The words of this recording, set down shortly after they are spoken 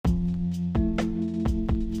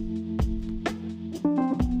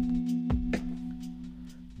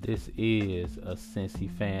This is a Cincy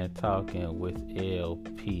fan talking with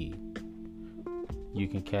LP. You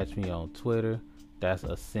can catch me on Twitter. That's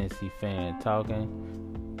a Cincy fan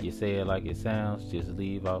talking. You say it like it sounds, just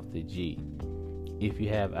leave off the G. If you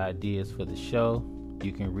have ideas for the show,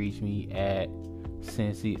 you can reach me at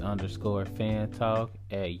Cincy_fan talk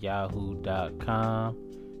at yahoo.com.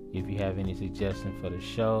 If you have any suggestions for the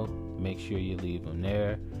show, make sure you leave them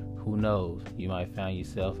there. Who knows, you might find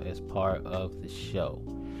yourself as part of the show.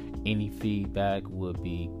 Any feedback would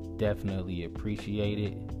be definitely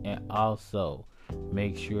appreciated. And also,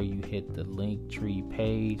 make sure you hit the Linktree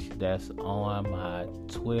page that's on my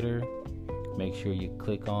Twitter. Make sure you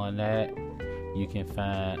click on that. You can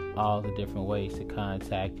find all the different ways to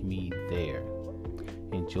contact me there.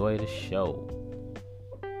 Enjoy the show.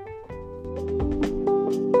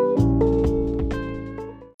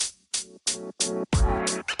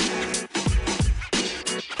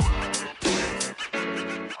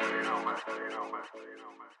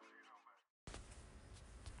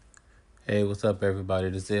 Hey, what's up, everybody?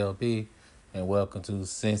 This is LP, and welcome to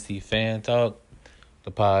Cincy Fan Talk,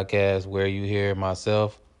 the podcast where you hear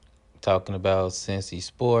myself talking about Cincy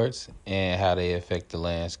sports and how they affect the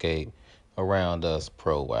landscape around us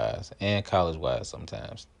pro-wise and college-wise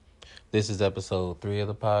sometimes. This is episode 3 of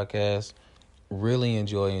the podcast. Really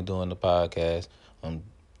enjoying doing the podcast. I'm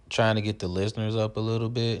trying to get the listeners up a little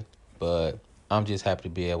bit, but I'm just happy to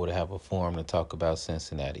be able to have a forum to talk about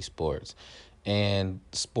Cincinnati sports and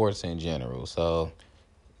sports in general. So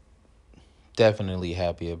definitely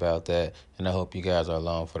happy about that, and I hope you guys are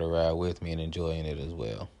along for the ride with me and enjoying it as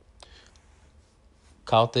well.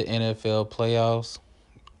 Caught the NFL playoffs.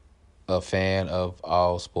 A fan of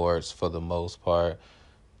all sports for the most part.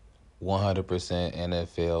 100%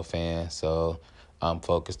 NFL fan. So I'm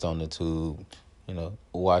focused on the tube,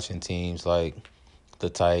 watching teams like the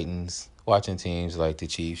Titans, watching teams like the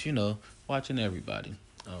Chiefs, watching everybody.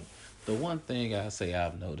 The one thing I say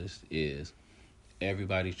I've noticed is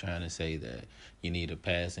everybody's trying to say that you need a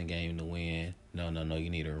passing game to win. No, you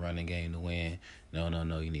need a running game to win.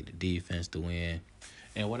 No, you need a defense to win.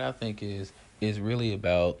 And what I think is really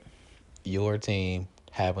about your team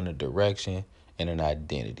having a direction and an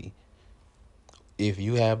identity. If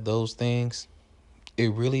you have those things,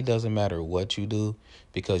 it really doesn't matter what you do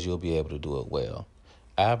because you'll be able to do it well.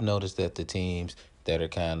 I've noticed that the teams that are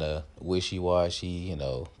kind of wishy-washy,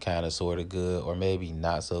 kind of sort of good or maybe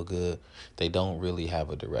not so good, they don't really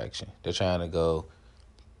have a direction. They're trying to go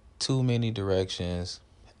too many directions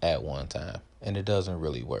at one time, and it doesn't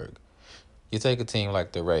really work. You take a team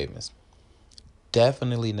like the Ravens.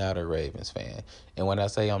 Definitely not a Ravens fan. And when I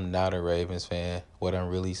say I'm not a Ravens fan, what I'm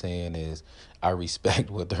really saying is I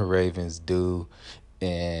respect what the Ravens do,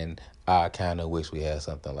 and I kind of wish we had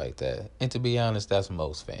something like that. And to be honest, that's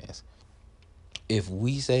most fans. If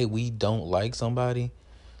we say we don't like somebody,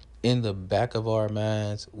 in the back of our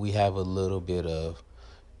minds, we have a little bit of,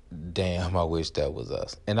 damn, I wish that was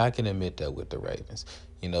us. And I can admit that with the Ravens.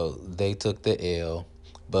 They took the L,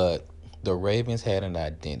 but the Ravens had an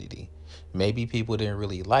identity. Maybe people didn't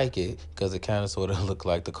really like it because it kind of sort of looked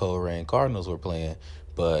like the Coleraine Cardinals were playing,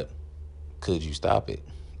 but could you stop it?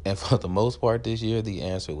 And for the most part this year, the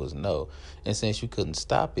answer was no. And since you couldn't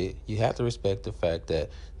stop it, you have to respect the fact that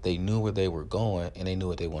they knew where they were going and they knew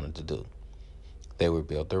what they wanted to do. They were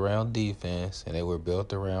built around defense and they were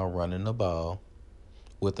built around running the ball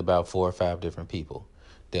with about 4 or 5 different people.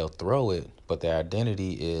 They'll throw it, but their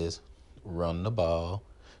identity is run the ball,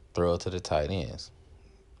 throw it to the tight ends,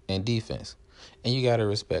 and defense. And you got to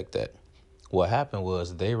respect that. What happened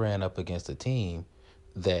was they ran up against a team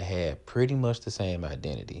that had pretty much the same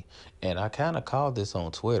identity. And I kind of called this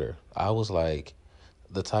on Twitter. I was like,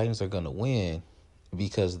 the Titans are going to win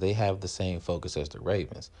because they have the same focus as the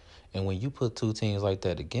Ravens. And when you put two teams like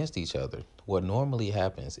that against each other, what normally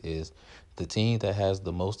happens is the team that has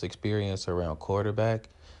the most experience around quarterback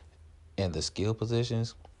and the skill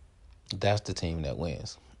positions, that's the team that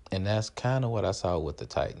wins. And that's kind of what I saw with the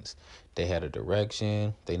Titans. They had a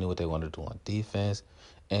direction, they knew what they wanted to do on defense,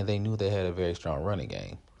 and they knew they had a very strong running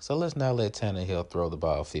game. So let's not let Tannehill throw the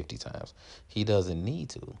ball 50 times. He doesn't need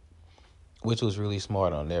to, which was really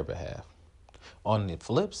smart on their behalf. On the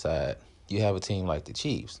flip side, you have a team like the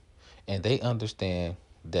Chiefs, and they understand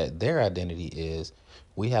that their identity is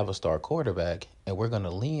we have a star quarterback, and we're going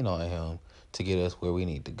to lean on him to get us where we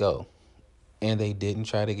need to go. And they didn't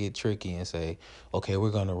try to get tricky and say, okay,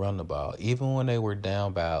 we're going to run the ball. Even when they were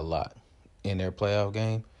down by a lot in their playoff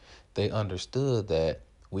game, they understood that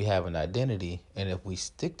we have an identity, and if we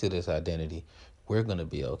stick to this identity, we're going to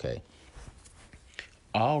be okay.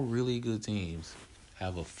 All really good teams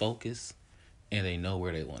have a focus, and they know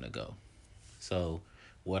where they want to go. So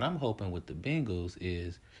What I'm hoping with the Bengals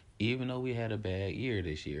is, even though we had a bad year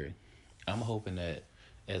this year, I'm hoping that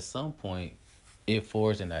at some point it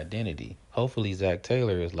forged an identity. Hopefully, Zach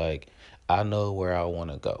Taylor is like, I know where I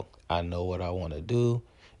want to go. I know what I want to do,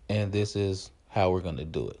 and this is how we're going to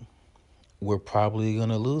do it. We're probably going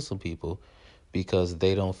to lose some people because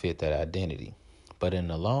they don't fit that identity. But in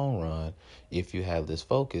the long run, if you have this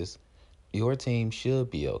focus, your team should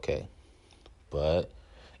be okay. But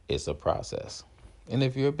it's a process. And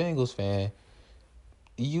if you're a Bengals fan,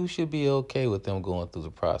 you should be okay with them going through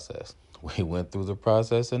the process. We went through the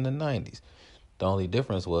process in the 90s. The only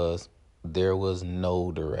difference was there was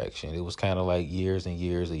no direction. It was kind of like years and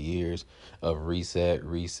years and years of reset,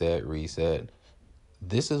 reset, reset.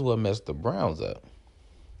 This is what messed the Browns up.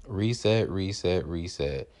 Reset, reset,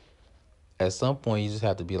 reset. At some point, you just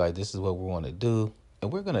have to be like, this is what we want to do,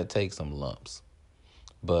 and we're going to take some lumps.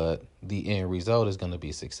 But the end result is going to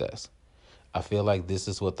be success. I feel like this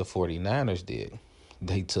is what the 49ers did.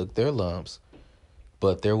 They took their lumps,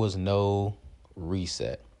 but there was no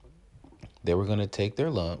reset. They were going to take their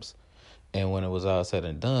lumps, and when it was all said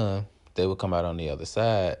and done, they would come out on the other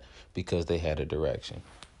side because they had a direction.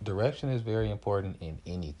 Direction is very important in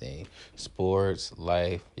anything, sports,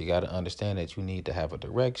 life. You got to understand that you need to have a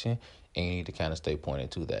direction, and you need to kind of stay pointed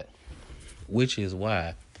to that, which is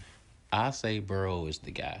why I say Burrow is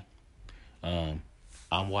the guy. Um,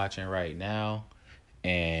 I'm watching right now,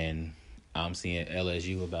 and I'm seeing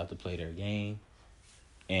LSU about to play their game,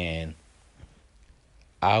 and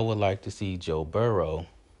I would like to see Joe Burrow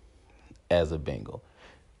as a Bengal.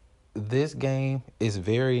 This game is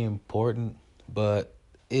very important, but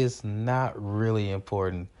it's not really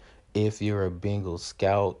important if you're a Bengals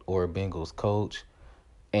scout or a Bengals coach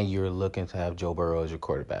and you're looking to have Joe Burrow as your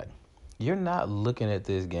quarterback. You're not looking at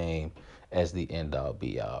this game as the end all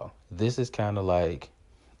be all. This is kind of like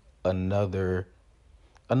another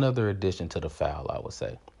addition to the foul, I would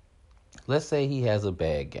say. Let's say he has a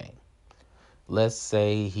bad game. Let's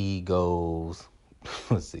say he goes,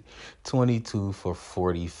 let's see, 22 for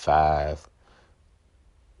 45,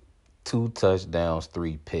 two touchdowns,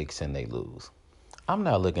 three picks, and they lose. I'm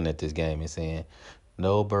not looking at this game and saying,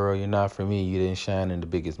 no, Burrow, you're not for me. You didn't shine in the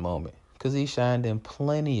biggest moment. Because he shined in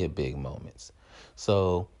plenty of big moments.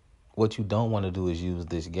 So what you don't want to do is use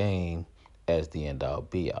this game as the end all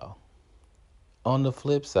be all. On the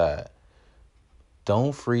flip side,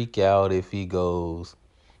 don't freak out if he goes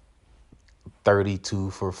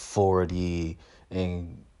 32 for 40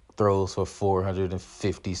 and throws for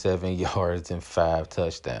 457 yards and five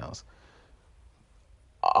touchdowns.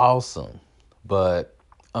 Awesome. But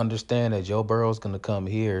understand that Joe Burrow's going to come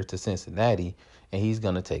here to Cincinnati and he's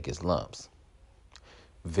going to take his lumps.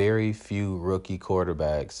 Very few rookie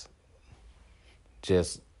quarterbacks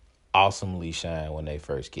just awesomely shine when they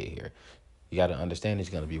first get here. You got to understand he's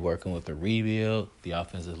going to be working with a rebuild. The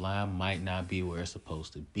offensive line might not be where it's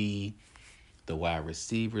supposed to be. The wide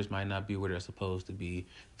receivers might not be where they're supposed to be.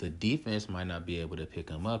 The defense might not be able to pick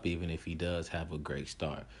him up even if he does have a great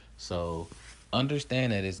start. So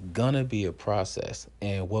understand that it's going to be a process.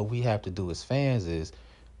 And what we have to do as fans is,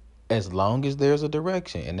 as long as there's a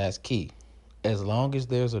direction, and that's key, as long as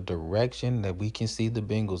there's a direction that we can see the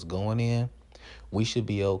Bengals going in, we should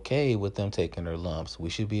be okay with them taking their lumps. We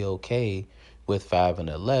should be okay with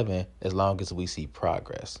 5-11 as long as we see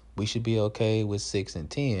progress. We should be okay with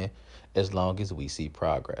 6-10 as long as we see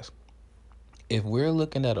progress. If we're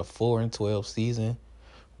looking at a 4-12 season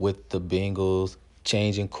with the Bengals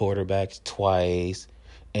changing quarterbacks twice,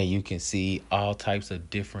 and you can see all types of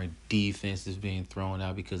different defenses being thrown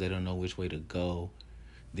out because they don't know which way to go,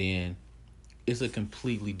 then it's a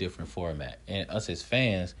completely different format. And us as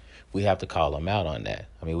fans, we have to call them out on that.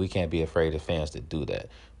 I mean, we can't be afraid as fans to do that.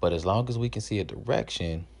 But as long as we can see a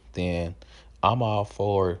direction, then I'm all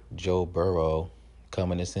for Joe Burrow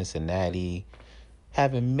coming to Cincinnati,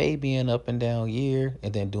 having maybe an up and down year,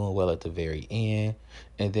 and then doing well at the very end.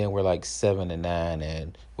 And then we're like 7-9,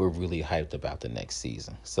 and we're really hyped about the next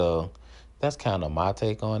season. So that's kind of my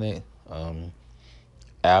take on it.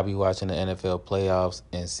 I'll be watching the NFL playoffs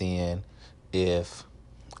and seeing if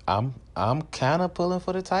I'm kind of pulling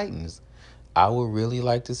for the Titans. I would really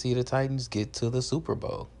like to see the Titans get to the Super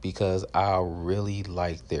Bowl because I really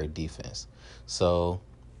like their defense. So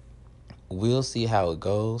we'll see how it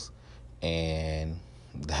goes, and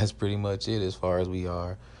that's pretty much it as far as we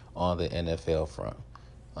are on the NFL front.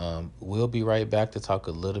 We'll be right back to talk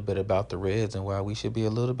a little bit about the Reds and why we should be a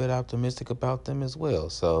little bit optimistic about them as well.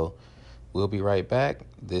 So we'll be right back.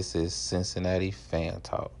 This is Cincinnati Fan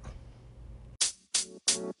Talk.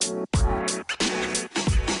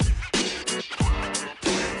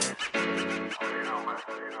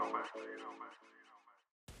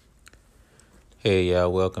 Hey,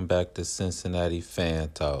 y'all, welcome back to Cincinnati Fan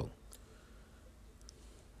Talk.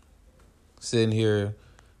 Sitting here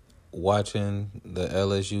watching the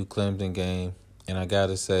LSU Clemson game, and I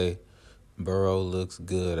gotta say, Burrow looks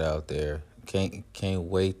good out there. Can't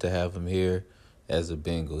wait to have him here as a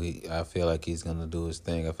Bengal. I feel like he's gonna do his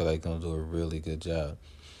thing. I feel like he's gonna do a really good job.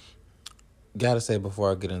 Gotta say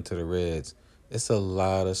before I get into the Reds, it's a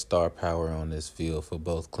lot of star power on this field for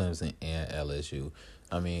both Clemson and LSU.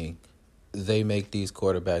 I mean, they make these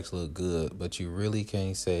quarterbacks look good, but you really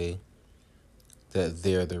can't say that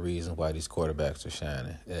they're the reason why these quarterbacks are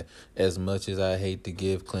shining. As much as I hate to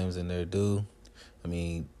give Clemson their due, I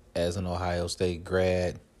mean, as an Ohio State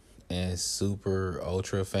grad and super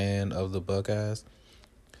ultra fan of the Buckeyes,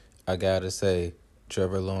 I gotta say,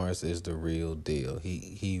 Trevor Lawrence is the real deal.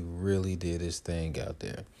 He really did his thing out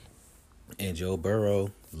there. And Joe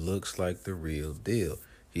Burrow looks like the real deal.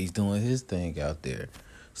 He's doing his thing out there.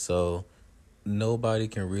 So nobody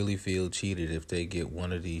can really feel cheated if they get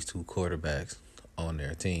one of these two quarterbacks on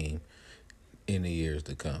their team in the years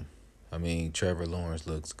to come. I mean, Trevor Lawrence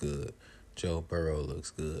looks good. Joe Burrow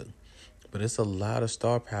looks good. But it's a lot of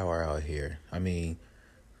star power out here. I mean,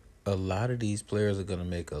 a lot of these players are going to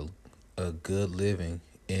make a good living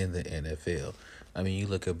in the NFL. I mean, you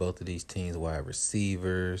look at both of these teams, wide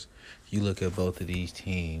receivers. You look at both of these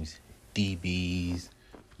teams, DBs,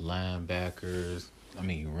 linebackers. I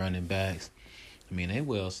mean, running backs. I mean, they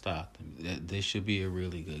well stocked. This should be a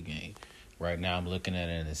really good game. Right now, I'm looking at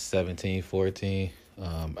it as 17-14.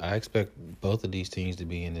 I expect both of these teams to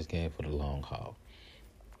be in this game for the long haul.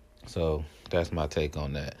 So that's my take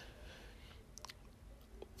on that.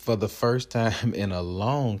 For the first time in a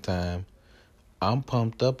long time, I'm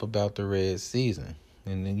pumped up about the Reds season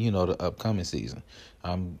and then, the upcoming season.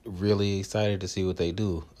 I'm really excited to see what they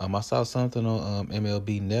do. I saw something on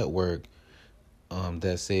MLB Network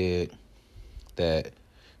that said that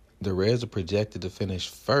the Reds are projected to finish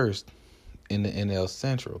first in the NL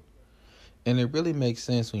Central. And it really makes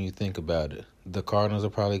sense when you think about it. The Cardinals are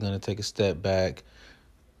probably going to take a step back.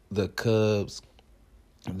 The Cubs,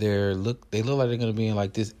 they look like they're going to be in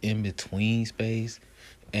like this in-between space.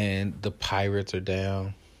 And the Pirates are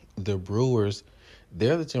down. The Brewers,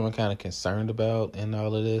 they're the team I'm kind of concerned about in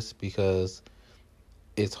all of this because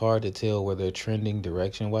it's hard to tell where they're trending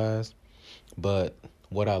direction-wise. But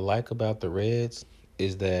what I like about the Reds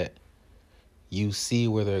is that you see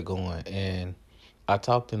where they're going. And I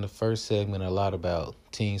talked in the first segment a lot about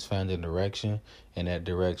teams finding direction and that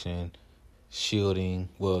direction showing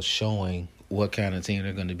what kind of team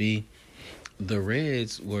they're going to be. The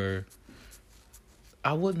Reds were,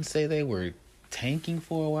 I wouldn't say they were tanking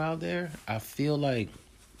for a while there. I feel like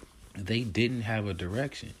they didn't have a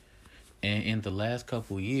direction. And in the last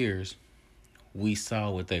couple years, we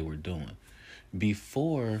saw what they were doing.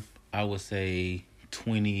 Before, I would say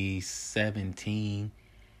 2017,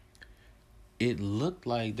 it looked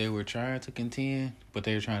like they were trying to contend, but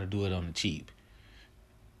they were trying to do it on the cheap.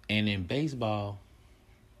 And in baseball,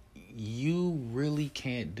 you really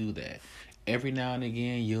can't do that. Every now and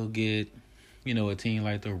again, you'll get, a team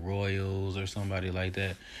like the Royals or somebody like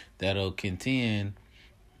that that'll contend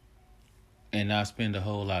and not spend a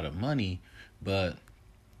whole lot of money. But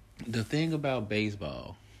the thing about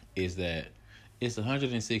baseball is that it's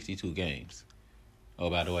 162 games. Oh,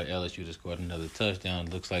 by the way, LSU just scored another touchdown.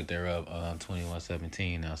 Looks like they're up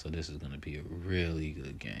 21-17 now, so this is going to be a really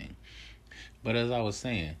good game. But as I was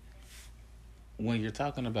saying, when you're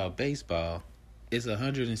talking about baseball, it's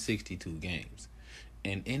 162 games.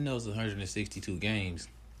 And in those 162 games,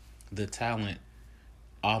 the talent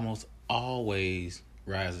almost always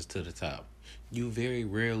rises to the top. You very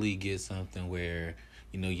rarely get something where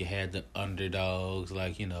you had the underdogs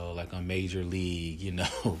like on Major League,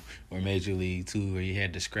 or Major League 2, where you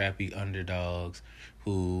had the scrappy underdogs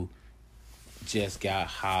who just got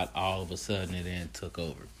hot all of a sudden and then took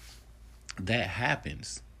over. That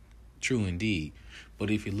happens, true indeed.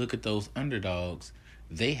 But if you look at those underdogs,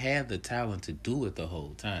 they had the talent to do it the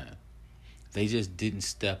whole time. They just didn't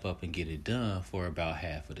step up and get it done for about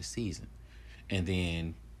half of the season. And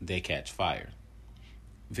then they catch fire.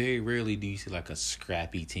 Very rarely do you see like a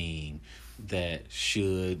scrappy team that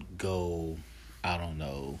should go,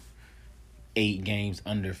 8 games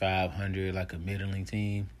under 500 like a middling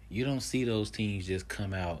team. You don't see those teams just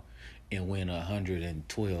come out and win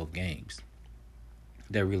 112 games.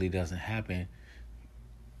 That really doesn't happen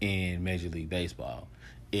in Major League Baseball.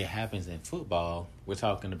 It happens in football. We're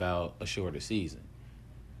talking about a shorter season.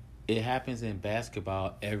 It happens in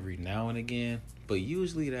basketball every now and again, but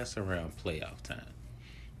usually that's around playoff time.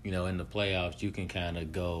 In the playoffs, you can kind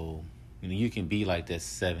of go, you can be like that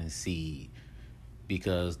 7 seed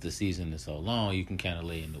because the season is so long, you can kind of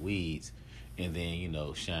lay in the weeds and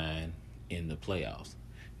then, shine in the playoffs.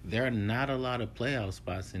 There are not a lot of playoff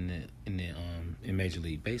spots in Major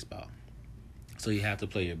League Baseball. So you have to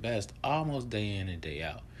play your best almost day in and day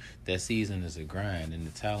out. That season is a grind, and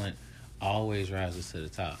the talent always rises to the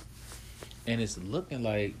top. And it's looking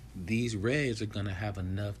like these Reds are going to have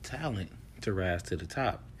enough talent to rise to the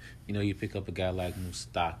top. You pick up a guy like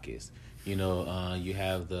Moustakis. You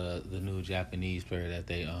have the new Japanese player that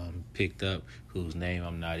they picked up, whose name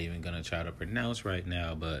I'm not even going to try to pronounce right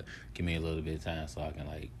now, but give me a little bit of time so I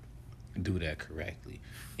can, do that correctly.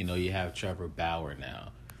 You have Trevor Bauer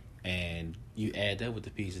now. And you add that with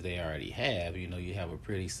the pieces they already have, you have a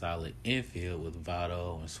pretty solid infield with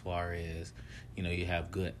Votto and Suarez. You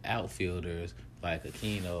have good outfielders like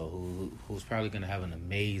Aquino, who's probably going to have an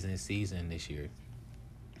amazing season this year.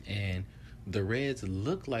 And the Reds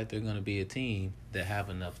look like they're going to be a team that have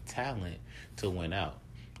enough talent to win out.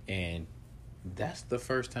 And that's the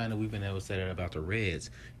first time that we've been able to say that about the Reds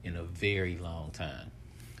in a very long time.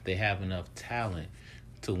 They have enough talent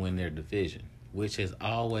to win their division, which has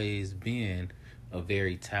always been a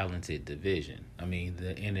very talented division. I mean,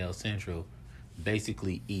 the NL Central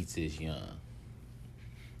basically eats its young.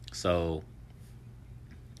 So,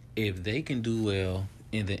 if they can do well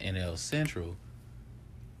in the NL Central,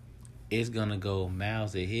 it's going to go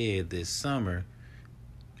miles ahead this summer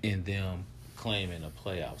in them claiming a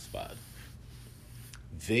playoff spot.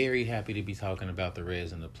 Very happy to be talking about the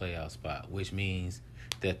Reds in the playoff spot, which means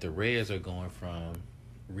that the Reds are going from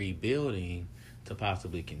rebuilding to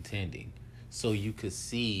possibly contending. So you could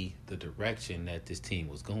see the direction that this team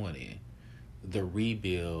was going in. The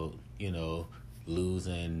rebuild,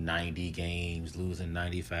 losing 90 games, losing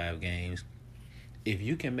 95 games. If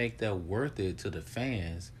you can make that worth it to the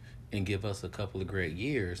fans and give us a couple of great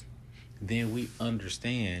years, then we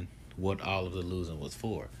understand what all of the losing was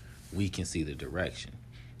for. We can see the direction.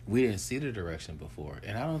 We didn't see the direction before.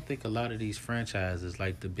 And I don't think a lot of these franchises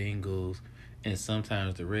like the Bengals and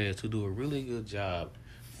sometimes the Reds, who do a really good job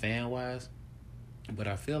fan-wise, but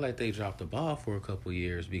I feel like they dropped the ball for a couple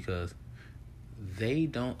years because they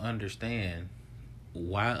don't understand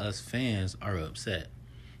why us fans are upset,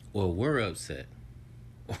 or were upset,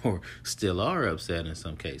 or still are upset in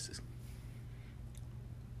some cases.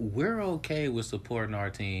 We're okay with supporting our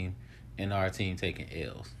team and our team taking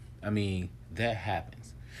L's. I mean, that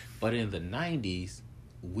happens. But in the 90s,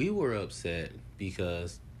 we were upset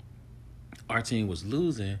because our team was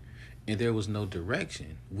losing and there was no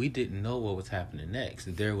direction. We didn't know what was happening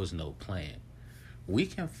next. There was no plan. We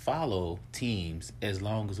can follow teams as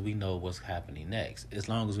long as we know what's happening next, as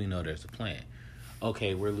long as we know there's a plan.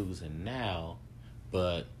 Okay, we're losing now,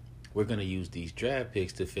 but we're going to use these draft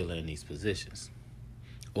picks to fill in these positions.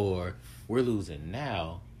 Or we're losing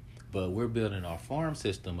now, but we're building our farm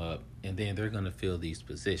system up, and then they're going to fill these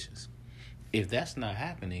positions. If that's not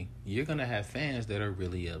happening, you're going to have fans that are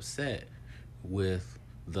really upset with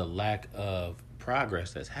the lack of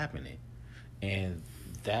progress that's happening. And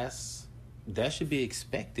that should be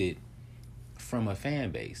expected from a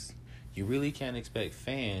fan base. You really can't expect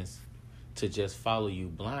fans to just follow you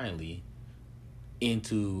blindly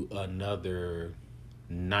into another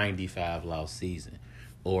 95-loss season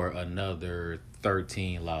or another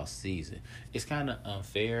 13-loss season. It's kind of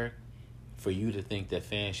unfair for you to think that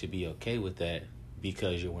fans should be okay with that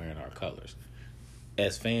because you're wearing our colors.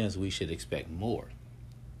 As fans, we should expect more.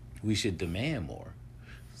 We should demand more.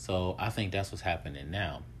 So I think that's what's happening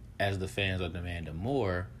now. As the fans are demanding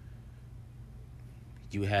more,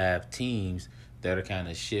 you have teams that are kind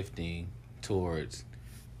of shifting towards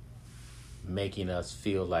making us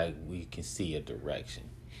feel like we can see a direction.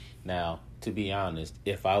 Now, to be honest,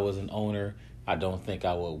 if I was an owner, I don't think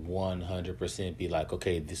I would 100% be like,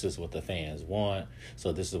 okay, this is what the fans want,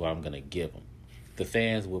 so this is what I'm going to give them. The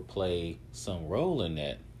fans will play some role in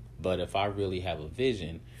that, but if I really have a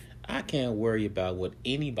vision, I can't worry about what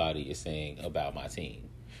anybody is saying about my team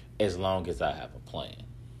as long as I have a plan.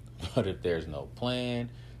 But if there's no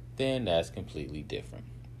plan, then that's completely different.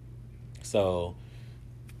 So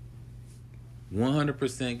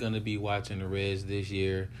 100% going to be watching the Reds this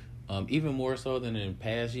year, even more so than in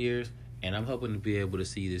past years. And I'm hoping to be able to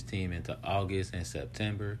see this team into August and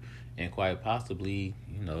September and quite possibly,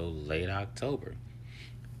 late October.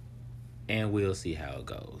 And we'll see how it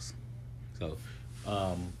goes. So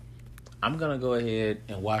I'm going to go ahead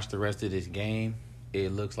and watch the rest of this game.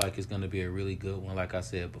 It looks like it's going to be a really good one, like I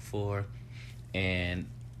said before. And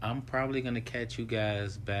I'm probably going to catch you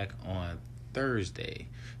guys back on Thursday.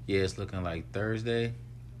 Yeah, it's looking like Thursday,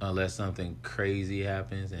 unless something crazy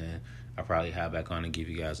happens, and I'll probably hop back on and give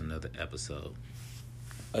you guys another episode.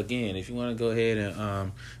 again, if you want to go ahead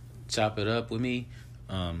and chop it up with me,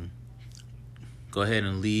 go ahead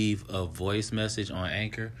and leave a voice message on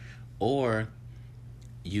Anchor, or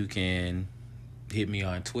you can hit me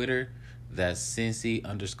on Twitter. That's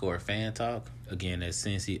Cincy_fan talk. Again, that's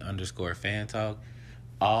Cincy_fan talk.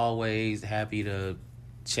 Always happy to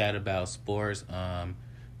chat about sports.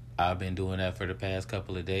 I've been doing that for the past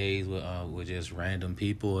couple of days with just random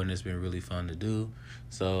people, and it's been really fun to do.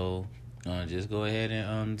 So just go ahead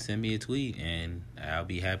and send me a tweet, and I'll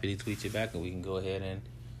be happy to tweet you back, and we can go ahead and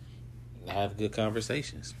have good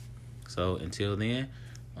conversations. So until then,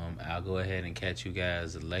 I'll go ahead and catch you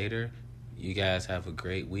guys later. You guys have a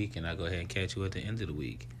great week, and I'll go ahead and catch you at the end of the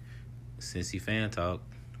week. Cincy Fan Talk,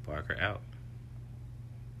 Parker out.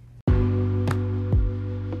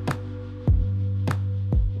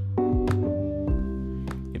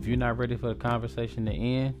 If you're not ready for the conversation to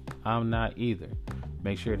end, I'm not either.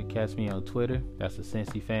 Make sure to catch me on Twitter. That's the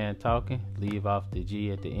Cincy Fan Talking. Leave off the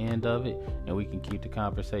G at the end of it, and we can keep the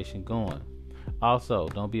conversation going. Also,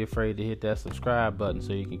 don't be afraid to hit that subscribe button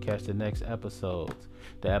so you can catch the next episodes.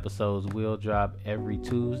 The episodes will drop every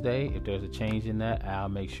Tuesday. If there's a change in that, I'll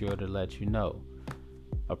make sure to let you know.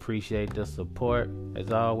 Appreciate the support.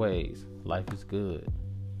 As always, life is good.